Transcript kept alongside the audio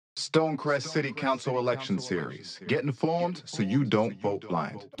Stonecrest City Council Election Series. Get informed so you don't vote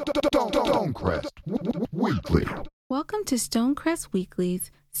blind. Stonecrest Weekly. Welcome to Stonecrest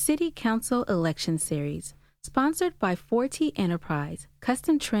Weekly's City Council Election Series, sponsored by 4T Enterprise,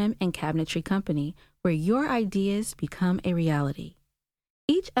 custom trim and cabinetry company, where your ideas become a reality.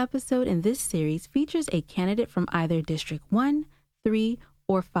 Each episode in this series features a candidate from either District 1, 3,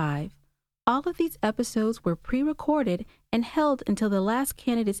 or 5. All of these episodes were pre-recorded and held until the last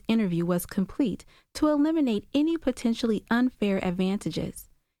candidate's interview was complete to eliminate any potentially unfair advantages.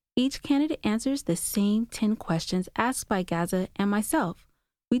 Each candidate answers the same 10 questions asked by Gaza and myself.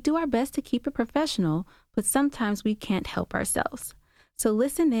 We do our best to keep it professional, but sometimes we can't help ourselves. So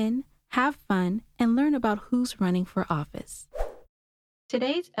listen in, have fun, and learn about who's running for office.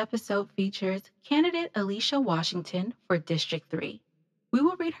 Today's episode features candidate Alicia Washington for District 3. We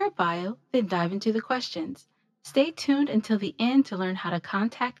will read her bio, then dive into the questions. Stay tuned until the end to learn how to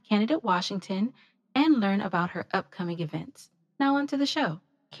contact candidate Washington and learn about her upcoming events. Now on to the show.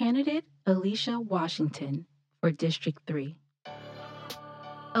 Candidate Alicia Washington for District 3.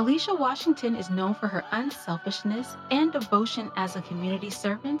 Alicia Washington is known for her unselfishness and devotion as a community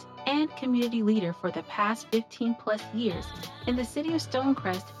servant and community leader for the past 15 plus years in the city of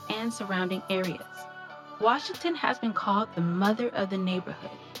Stonecrest and surrounding areas. Washington has been called the mother of the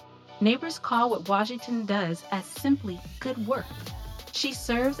neighborhood. Neighbors call what Washington does as simply good work. She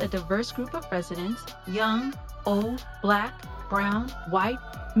serves a diverse group of residents, young, old, black, brown, white,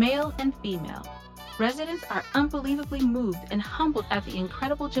 male, and female. Residents are unbelievably moved and humbled at the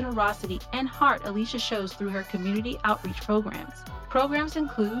incredible generosity and heart Alicia shows through her community outreach programs. Programs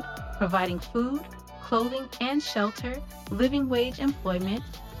include providing food, clothing and shelter, living wage employment,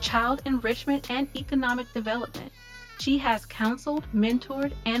 child enrichment, and economic development. She has counseled,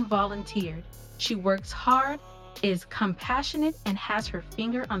 mentored, and volunteered. She works hard, is compassionate, and has her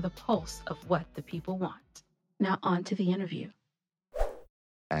finger on the pulse of what the people want. Now on to the interview.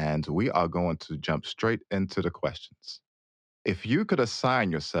 And we are going to jump straight into the questions. If you could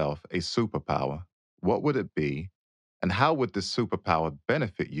assign yourself a superpower, what would it be? And how would this superpower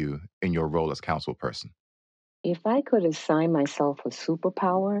benefit you in your role as councilperson? If I could assign myself a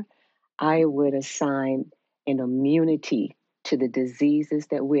superpower, I would assign an immunity to the diseases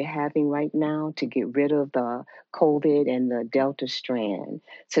that we're having right now to get rid of the COVID and the Delta strand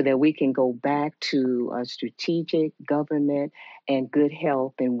so that we can go back to a strategic government and good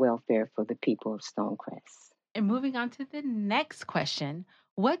health and welfare for the people of Stonecrest. And moving on to the next question,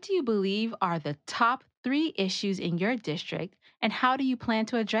 what do you believe are the top 3 issues in your district and how do you plan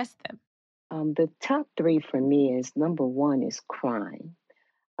to address them? The top 3 for me is number 1 is crime.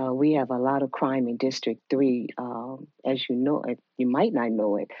 We have a lot of crime in District 3. As you know, you might not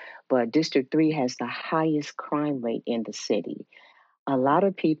know it, but District 3 has the highest crime rate in the city. A lot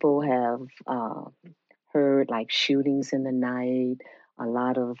of people have heard like shootings in the night, a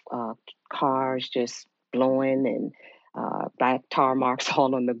lot of cars just blowing and black tar marks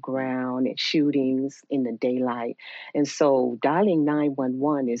all on the ground and shootings in the daylight. And so dialing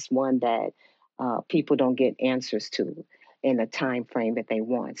 911 is one that people don't get answers to in a time frame that they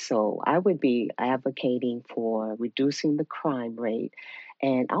want. So I would be advocating for reducing the crime rate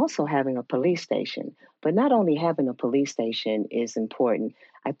and also having a police station. But not only having a police station is important.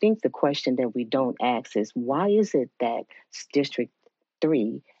 I think the question that we don't ask is why is it that District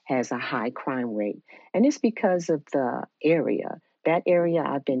 3 has a high crime rate? And it's because of the area. That area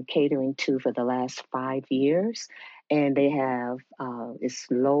I've been catering to for the last 5 years, and they have it's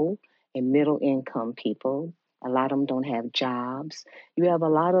low and middle income people. A lot of them don't have jobs. You have a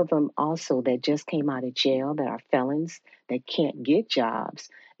lot of them also that just came out of jail that are felons that can't get jobs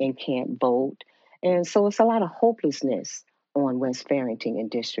and can't vote. And so it's a lot of hopelessness on West Farrington in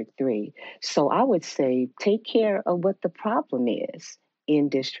District 3. So I would say take care of what the problem is in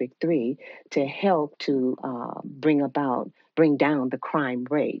District 3 to help to bring down the crime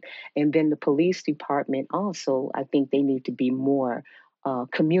rate. And then the police department also, I think they need to be more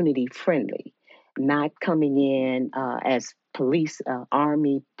community friendly, not coming in as police,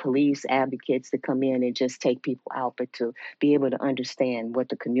 army police advocates to come in and just take people out, but to be able to understand what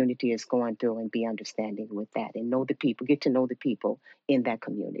the community is going through and be understanding with that and know the people, get to know the people in that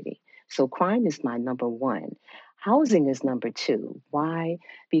community. So crime is my number 1. Housing is number 2. Why?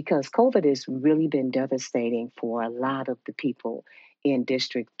 Because COVID has really been devastating for a lot of the people in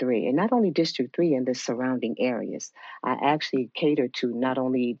District 3, and not only District 3 and the surrounding areas. I actually cater to not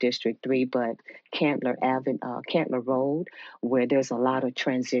only District 3, but Cantler Road, where there's a lot of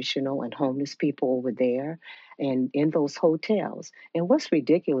transitional and homeless people over there, and in those hotels. And what's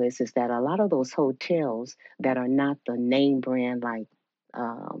ridiculous is that a lot of those hotels that are not the name brand like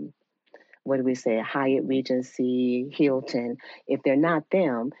what do we say, Hyatt Regency, Hilton. If they're not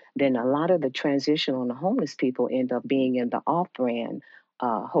them, then a lot of the transitional and the homeless people end up being in the off-brand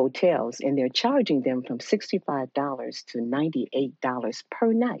hotels, and they're charging them from $65 to $98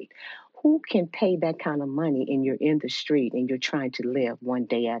 per night. Who can pay that kind of money and you're in the street and you're trying to live one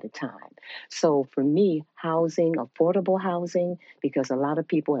day at a time? So for me, housing, affordable housing, because a lot of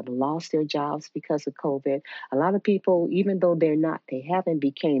people have lost their jobs because of COVID. A lot of people, even though they haven't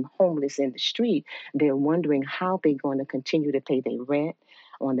became homeless in the street, they're wondering how they're going to continue to pay their rent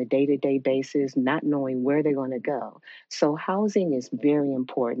on a day-to-day basis, not knowing where they're going to go. So housing is very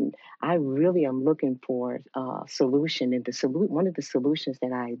important. I really am looking for a solution, and one of the solutions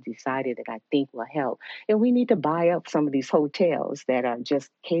that I decided that I think will help. And we need to buy up some of these hotels that are just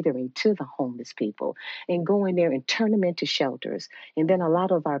catering to the homeless people and go in there and turn them into shelters. And then a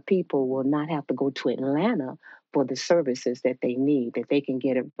lot of our people will not have to go to Atlanta for the services that they need, that they can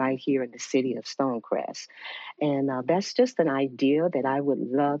get it right here in the city of Stonecrest. And that's just an idea that I would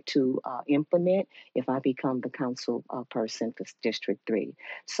love to implement if I become the council person for District 3.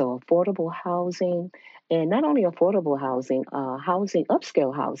 So affordable housing, and not only affordable housing,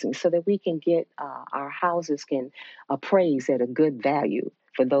 upscale housing, so that we can get our houses can appraise at a good value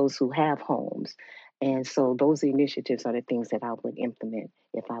for those who have homes. And so those initiatives are the things that I would implement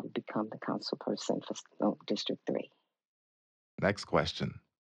if I would become the council person for District 3. Next question.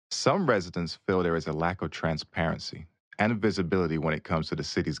 Some residents feel there is a lack of transparency and visibility when it comes to the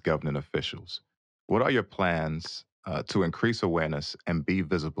city's governing officials. What are your plans to increase awareness and be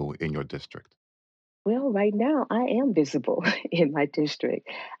visible in your district? Well, right now I am visible in my district.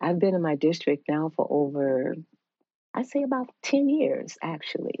 I've been in my district now for over, I say about 10 years,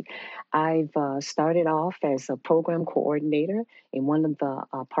 actually. I've started off as a program coordinator in one of the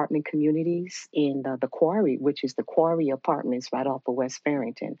apartment communities in the Quarry, which is the Quarry Apartments right off of West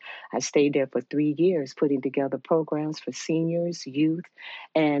Farrington. I stayed there for 3 years, putting together programs for seniors, youth,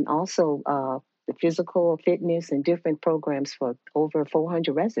 and also the physical fitness and different programs for over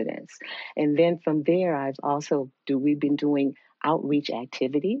 400 residents. And then from there, we've been doing outreach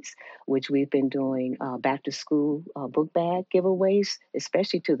activities, which we've been doing back to school book bag giveaways,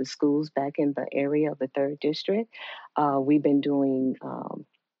 especially to the schools back in the area of the 3rd District. We've been doing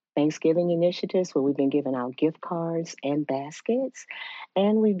Thanksgiving initiatives where we've been giving out gift cards and baskets.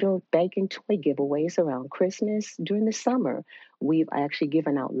 And we've been baking toy giveaways around Christmas during the summer. We've actually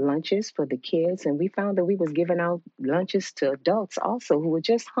given out lunches for the kids, and we found that we was giving out lunches to adults also who were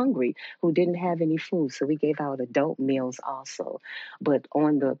just hungry, who didn't have any food. So we gave out adult meals also. But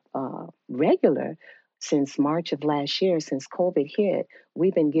on the regular, since March of last year, since COVID hit,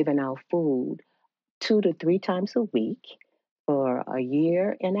 we've been giving out food 2 to 3 times a week for a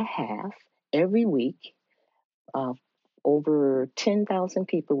year and a half, every week. Uh, Over 10,000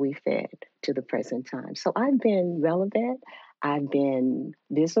 people we fed to the present time. So I've been relevant, I've been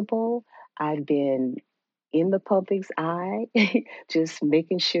visible, I've been in the public's eye, just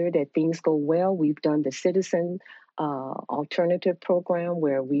making sure that things go well. We've done the citizen alternative program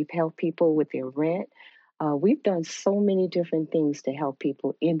where we've helped people with their rent. We've done so many different things to help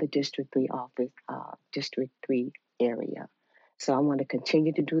people in the District 3 office, District 3 area. So I want to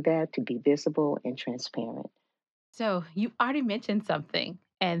continue to do that, to be visible and transparent. So you already mentioned something,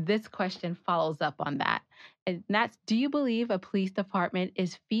 and this question follows up on that. And that's, do you believe a police department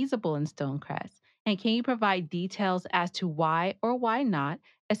is feasible in Stonecrest? And can you provide details as to why or why not,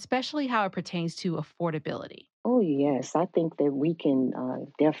 especially how it pertains to affordability? Oh, yes. I think that we can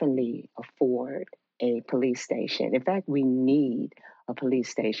definitely afford a police station. In fact, we need a police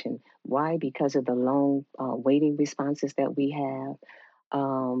station. Why? Because of the long waiting responses that we have.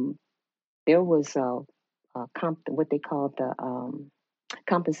 There was what they call the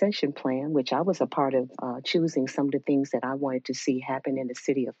compensation plan, which I was a part of choosing some of the things that I wanted to see happen in the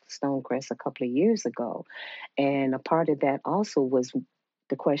city of Stonecrest a couple of years ago. And a part of that also was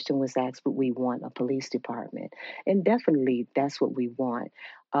the question was asked, would we want a police department? And definitely that's what we want.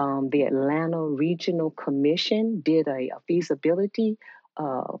 The Atlanta Regional Commission did a feasibility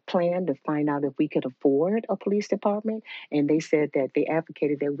plan to find out if we could afford a police department. And they said that they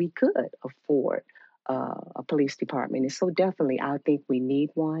advocated that we could afford a police department. And so definitely, I think we need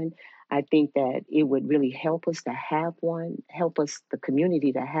one. I think that it would really help us to have one, help us, the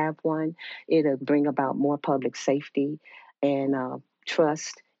community, to have one. It'll bring about more public safety and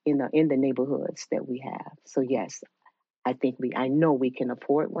trust in the neighborhoods that we have. So yes, I know we can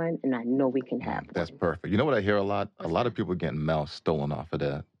afford one, and I know we can have That's one. perfect. You know what I hear a lot? A What's lot that? of people getting mail stolen off of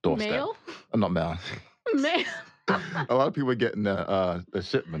their doorstep. Mail? Not mail. Mail. A lot of people are getting the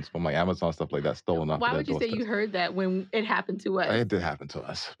shipments from like Amazon, stuff like that, stolen off of Why their would you say you doorsteps. heard that when it happened to us? It did happen to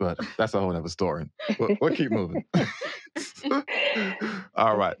us, but that's a whole other story. We'll keep moving.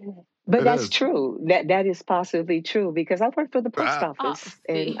 All right. But It that's is. true. That is possibly true because I work for the post Ah, Oh, office,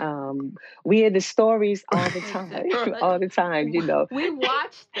 see. and we hear the stories all the time, Like, all the time. You know, we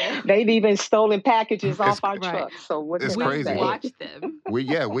watched them. they've even stolen packages it's off our Right. trucks. So what it's can I We crazy. say? Look, watched them.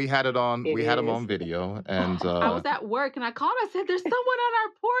 we had it on. It We had them on is. video, and I was at work and I called. I said, "There's someone on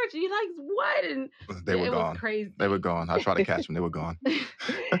our porch." And you're like, "What?" And they were it was gone. crazy. They were gone. I tried to catch them. They were gone.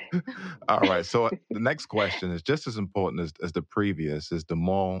 All right. So the next question is just as important as the previous, is the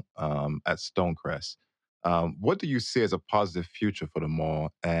mall at Stonecrest. What do you see as a positive future for the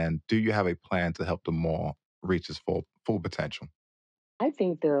mall, and do you have a plan to help the mall reach its full potential? I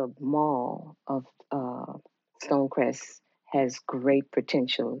think the mall of Stonecrest has great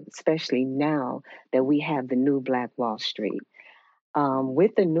potential, especially now that we have the new Black Wall Street.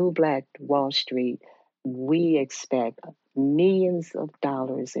 With the new Black Wall Street, we expect millions of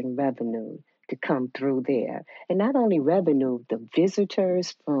dollars in revenue to come through there. And not only revenue, the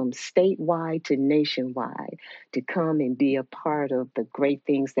visitors from statewide to nationwide to come and be a part of the great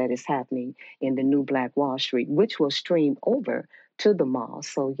things that is happening in the new Black Wall Street, which will stream over to the mall.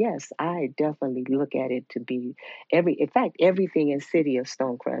 So yes, I definitely look at it to be in fact, everything in city of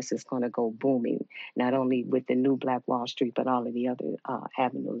Stonecrest is going to go booming, not only with the new Black Wall Street, but all of the other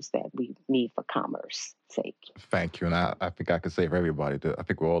avenues that we need for commerce sake. Thank you, and I think I can say for everybody that I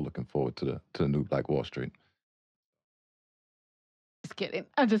think we're all looking forward to the new Black Wall Street. Just kidding.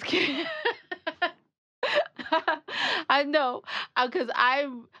 I'm just kidding. I know, because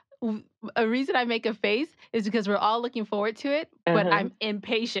a reason I make a face is because we're all looking forward to it, but Uh-huh. I'm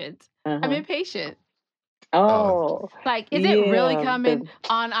impatient. I'm Uh-huh. impatient. Oh, Like, is it really yeah. coming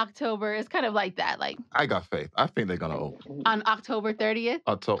on October? It's kind of like that. Like I got faith. I think they're gonna open on October 30th.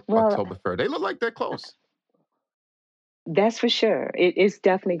 Well, October 3rd. They look like they're close. that's for sure. It's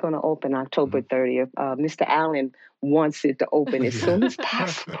definitely going to open October 30th. Mr. Allen wants it to open as soon as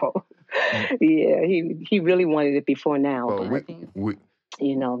possible. Yeah, he really wanted it before now, Well, but we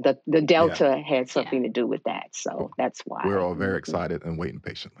you know the Delta had something to do with that, so that's why. we're all very excited and waiting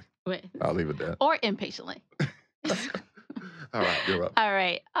patiently. Wait. I'll leave it there. Or impatiently. All right, you're up. All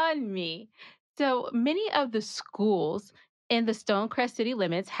right, on me. So many of the schools in the Stonecrest city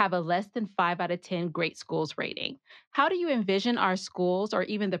limits have a less than 5 out of 10 great schools rating. How do you envision our schools or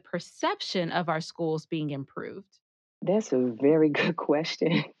even the perception of our schools being improved? That's a very good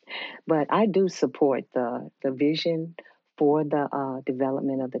question, but I do support the vision for the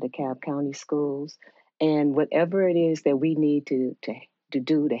development of the DeKalb County schools, and whatever it is that we need to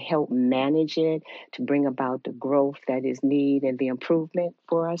do to help manage it, to bring about the growth that is needed and the improvement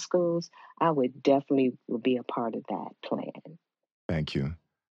for our schools, I would definitely be a part of that plan. Thank you.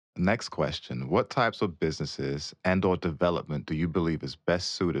 Next question. What types of businesses and or development do you believe is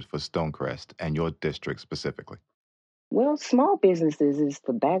best suited for Stonecrest and your district specifically? Well, small businesses is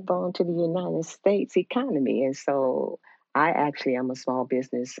the backbone to the United States economy. And so I actually am a small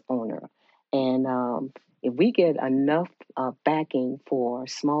business owner. And if we get enough backing for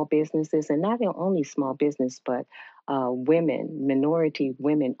small businesses, and not only small business, but minority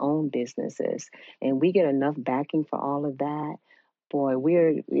women owned businesses, and we get enough backing for all of that, boy,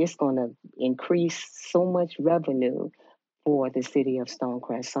 it's going to increase so much revenue for the city of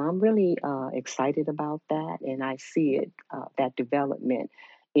Stonecrest. So I'm really excited about that, and I see that development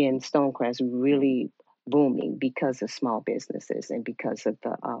in Stonecrest really booming because of small businesses and because of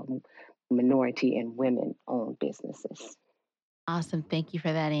the minority and women-owned businesses. Awesome. Thank you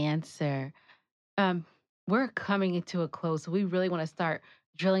for that answer. Um, we're coming into a close, so we really want to start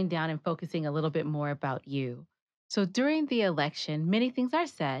drilling down and focusing a little bit more about you. So during the election, many things are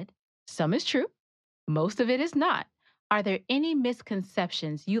said. Some is true, most of it is not. Are there any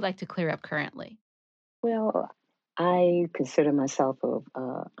misconceptions you'd like to clear up currently? Well, I consider myself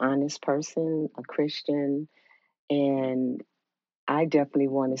a honest person, a Christian, and I definitely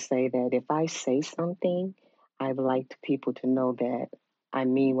want to say that if I say something, I would like people to know that I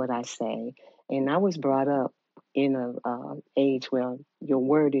mean what I say. And I was brought up in a age where your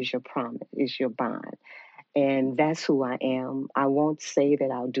word is your promise, is your bond. And that's who I am. I won't say that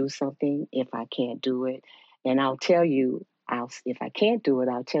I'll do something if I can't do it. And I'll tell you, if I can't do it,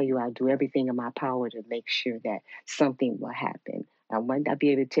 I'll tell you I'll do everything in my power to make sure that something will happen. I might not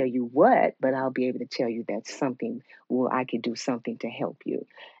be able to tell you what, but I'll be able to tell you that something I could do something to help you.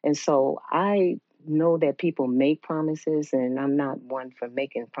 And so I know that people make promises, and I'm not one for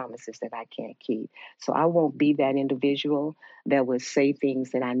making promises that I can't keep. So I won't be that individual that would say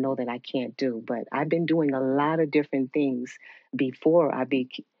things that I know that I can't do. But I've been doing a lot of different things before I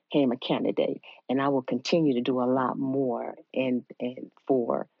became a candidate, and I will continue to do a lot more and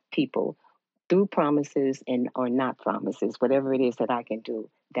for people through promises and or not promises, whatever it is that I can do.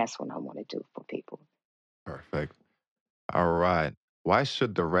 That's what I want to do for people. Perfect. All right. Why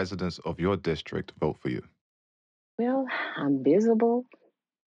should the residents of your district vote for you? Well, I'm visible,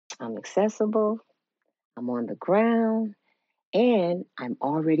 I'm accessible, I'm on the ground, and I'm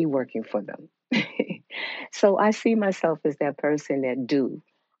already working for them. So I see myself as that person that do.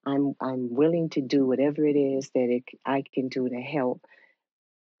 I'm willing to do whatever it is that I can do to help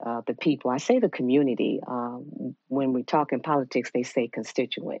the people. I say the community. When we talk in politics, they say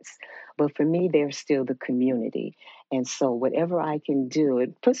constituents. But for me, they're still the community. And so, whatever I can do,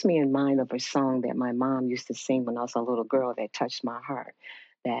 it puts me in mind of a song that my mom used to sing when I was a little girl that touched my heart.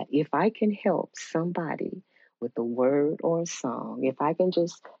 That if I can help somebody with a word or a song, if I can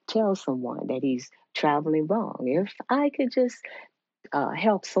just tell someone that he's traveling wrong, if I could just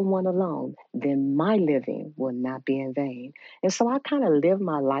help someone along, then my living will not be in vain. And so I kind of live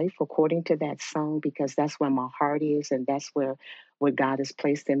my life according to that song because that's where my heart is and that's where what God has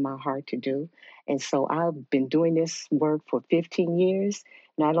placed in my heart to do. And so I've been doing this work for 15 years,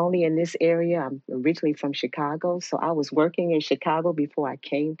 not only in this area, I'm originally from Chicago. So I was working in Chicago before I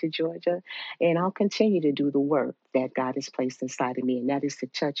came to Georgia. And I'll continue to do the work that God has placed inside of me, and that is to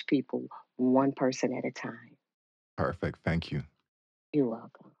touch people one person at a time. Perfect. Thank you. You're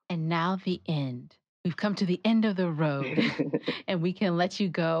welcome. And now the end. We've come to the end of the road, and we can let you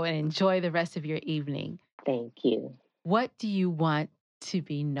go and enjoy the rest of your evening. Thank you. What do you want to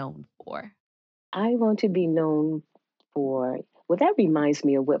be known for? I want to be known for, well, that reminds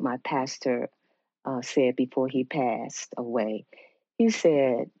me of what my pastor said before he passed away. He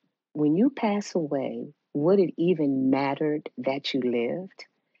said, when you pass away, would it even matter that you lived?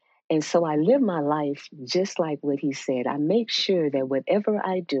 And so I live my life just like what he said. I make sure that whatever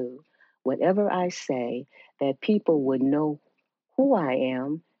I do, whatever I say, that people would know who I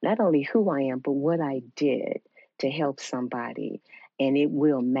am, not only who I am, but what I did to help somebody. And it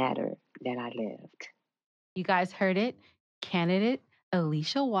will matter that I lived. You guys heard it. Candidate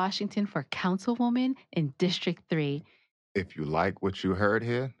Alicia Washington for Councilwoman in District 3. If you like what you heard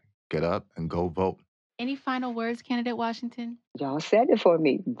here, get up and go vote. Any final words, Candidate Washington? Y'all said it for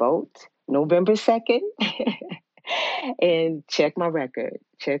me. Vote November 2nd. And check my record.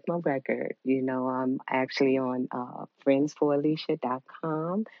 Check my record. You know, I'm actually on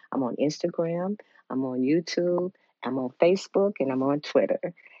friendsforalicia.com. I'm on Instagram. I'm on YouTube. I'm on Facebook. And I'm on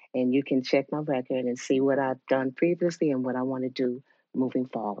Twitter. And you can check my record and see what I've done previously and what I want to do moving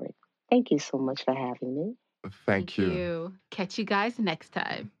forward. Thank you so much for having me. Thank you. Catch you guys next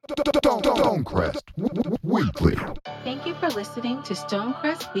time. Stonecrest Weekly. Thank you for listening to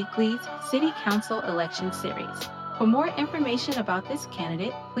Stonecrest Weekly's City Council Election Series. For more information about this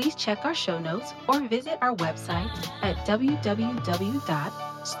candidate, please check our show notes or visit our website at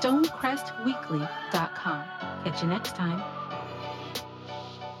www.stonecrestweekly.com. Catch you next time.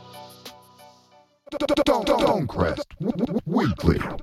 Stonecrest Weekly.